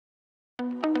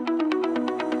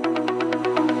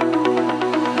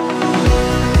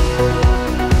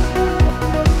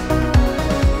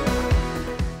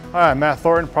Hi, I'm Matt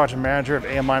Thornton, Project Manager of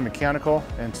AMI Mechanical,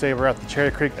 and today we're at the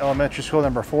Cherry Creek Elementary School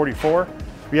number 44.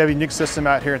 We have a unique system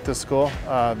out here at this school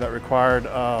that required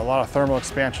a lot of thermal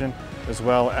expansion as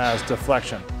well as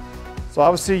deflection. So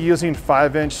obviously using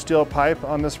 5-inch steel pipe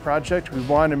on this project, we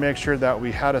wanted to make sure that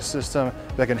we had a system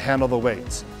that can handle the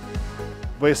weights.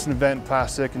 Waste and vent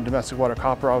plastic and domestic water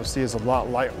copper obviously is a lot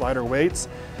lighter weights,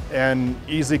 and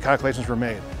easy calculations were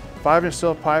made. 5-inch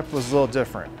steel pipe was a little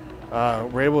different.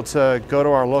 We're able to go to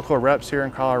our local reps here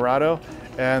in Colorado,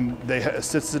 and they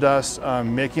assisted us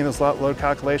making those load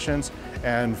calculations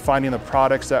and finding the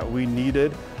products that we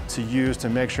needed to use to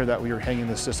make sure that we were hanging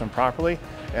the system properly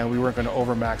and we weren't going to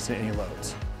overmax any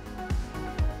loads.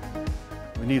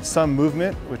 We need some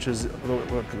movement, which is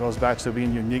what goes back to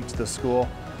being unique to the school.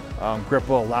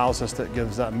 Gripple allows us to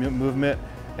give that movement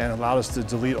and allowed us to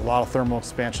delete a lot of thermal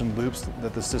expansion loops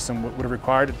that the system would have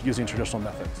required using traditional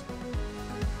methods.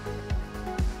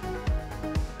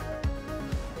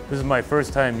 This is my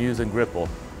first time using Gripple,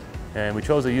 and we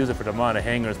chose to use it for the amount of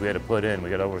hangers we had to put in. We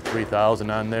got over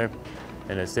 3,000 on there,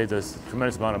 and it saved us a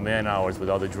tremendous amount of man hours with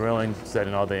all the drilling,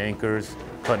 setting all the anchors,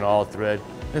 cutting all thread.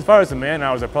 As far as the man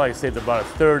hours, I probably saved about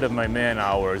 1/3 of my man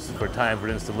hours for time for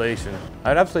installation.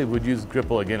 I absolutely would use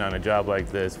Gripple again on a job like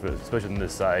this, especially in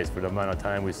this size, for the amount of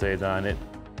time we saved on it.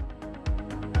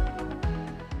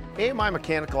 AMI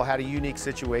Mechanical had a unique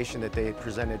situation that they had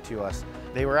presented to us.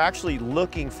 They were actually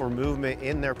looking for movement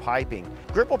in their piping.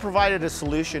 Gripple provided a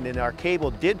solution, and our cable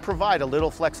did provide a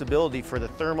little flexibility for the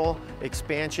thermal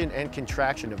expansion and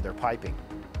contraction of their piping.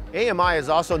 AMI has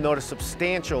also noticed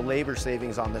substantial labor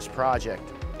savings on this project.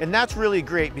 And that's really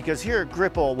great because here at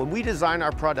Gripple, when we design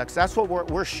our products, that's what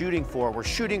we're shooting for. We're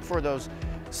shooting for those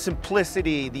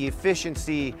simplicity, the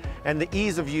efficiency, and the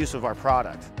ease of use of our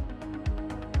product.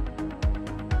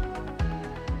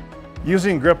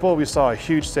 Using Gripple, we saw a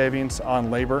huge savings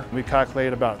on labor. We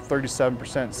calculated about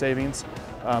 37% savings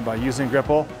by using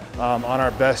Gripple. On our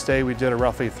best day, we did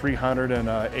roughly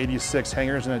 386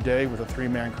 hangers in a day with a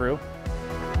 3-man crew.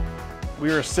 We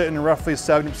were sitting roughly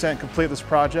 70% complete this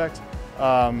project.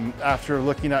 After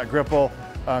looking at Gripple,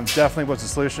 definitely was the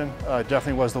solution,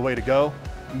 definitely was the way to go.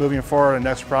 Moving forward on the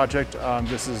next project,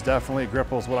 this is definitely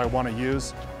Gripple is what I want to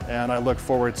use, and I look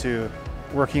forward to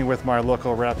working with my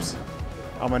local reps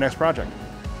on my next project.